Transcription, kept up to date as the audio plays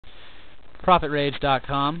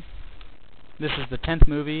ProfitRage.com. This is the 10th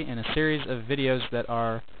movie in a series of videos that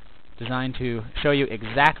are designed to show you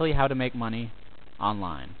exactly how to make money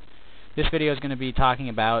online. This video is going to be talking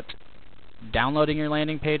about downloading your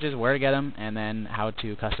landing pages, where to get them, and then how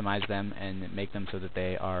to customize them and make them so that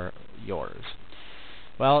they are yours.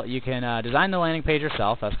 Well, you can design the landing page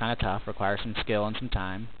yourself. That's kind of tough, requires some skill and some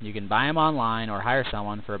time. You can buy them online or hire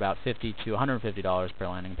someone for about $50 to $150 per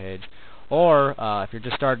landing page. Or if you're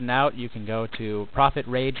just starting out, you can go to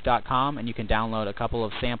ProfitRage.com and you can download a couple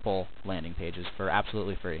of sample landing pages for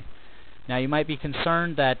absolutely free. Now, you might be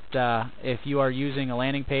concerned that if you are using a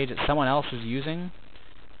landing page that someone else is using,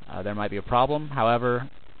 there might be a problem. However,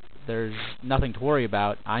 there's nothing to worry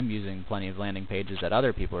about. I'm using plenty of landing pages that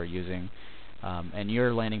other people are using, and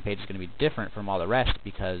your landing page is going to be different from all the rest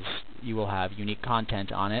because you will have unique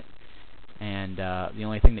content on it, and the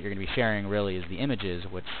only thing that you're going to be sharing really is the images,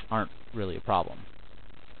 which aren't really a problem.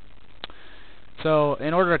 So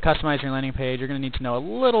in order to customize your landing page, you're going to need to know a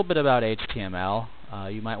little bit about HTML.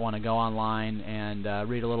 You might want to go online and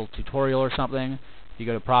read a little tutorial or something. If you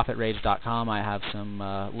go to ProfitRage.com, I have some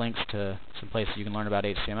links to some places you can learn about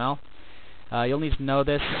HTML. You'll need to know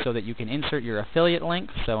this so that you can insert your affiliate link.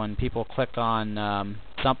 So when people click on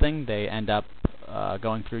something, they end up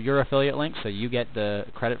going through your affiliate link, so you get the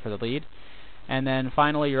credit for the lead. And then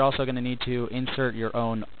finally, you're also going to need to insert your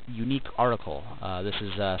own unique article. This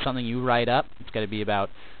is something you write up. It's going to be about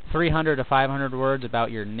 300 to 500 words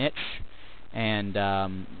about your niche, and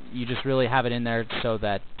you just really have it in there so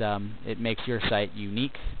that it makes your site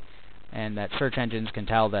unique and that search engines can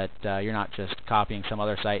tell that you're not just copying some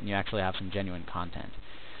other site and you actually have some genuine content.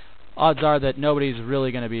 Odds are that nobody's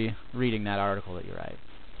really going to be reading that article that you write.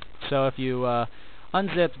 So if you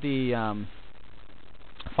unzip the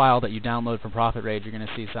file that you download from ProfitRage, you're going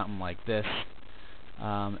to see something like this.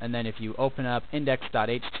 And then if you open up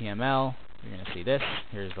index.html, you're going to see this.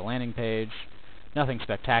 Here's the landing page. Nothing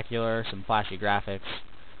spectacular, some flashy graphics.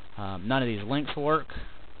 None of these links work.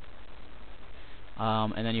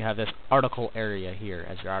 And then you have this article area here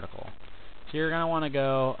as your article. So you're going to want to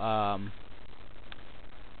go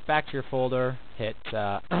back to your folder, hit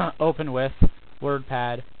open with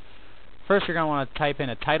WordPad. First you're going to want to type in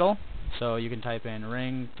a title. So you can type in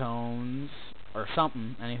ringtones or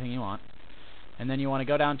something, anything you want. And then you want to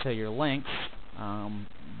go down to your links.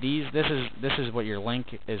 This is what your link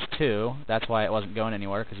is to. That's why it wasn't going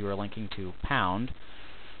anywhere, because you were linking to pound.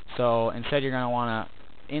 So instead you're going to want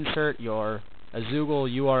to insert your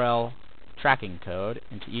Azoogle URL tracking code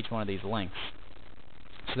into each one of these links,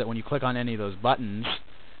 so that when you click on any of those buttons,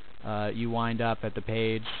 you wind up at the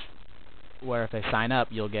page where if they sign up,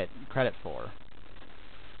 you'll get credit for.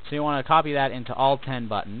 So you want to copy that into all 10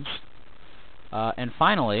 buttons. And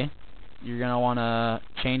finally, you're going to want to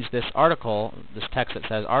change this article, this text that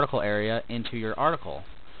says article area, into your article.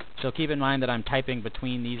 So keep in mind that I'm typing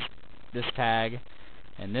between this tag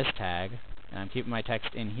and this tag, and I'm keeping my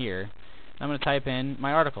text in here. I'm going to type in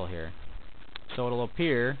my article here. So it'll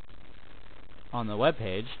appear on the web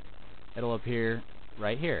page. It'll appear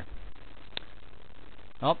right here.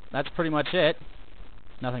 Well, that's pretty much it.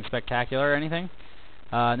 Nothing spectacular or anything.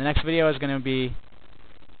 The next video is going to be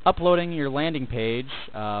uploading your landing page,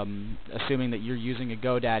 assuming that you're using a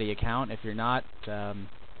GoDaddy account. If you're not,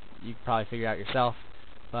 you can probably figure it out yourself.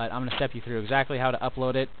 But I'm going to step you through exactly how to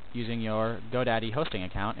upload it using your GoDaddy hosting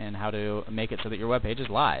account and how to make it so that your web page is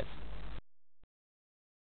live.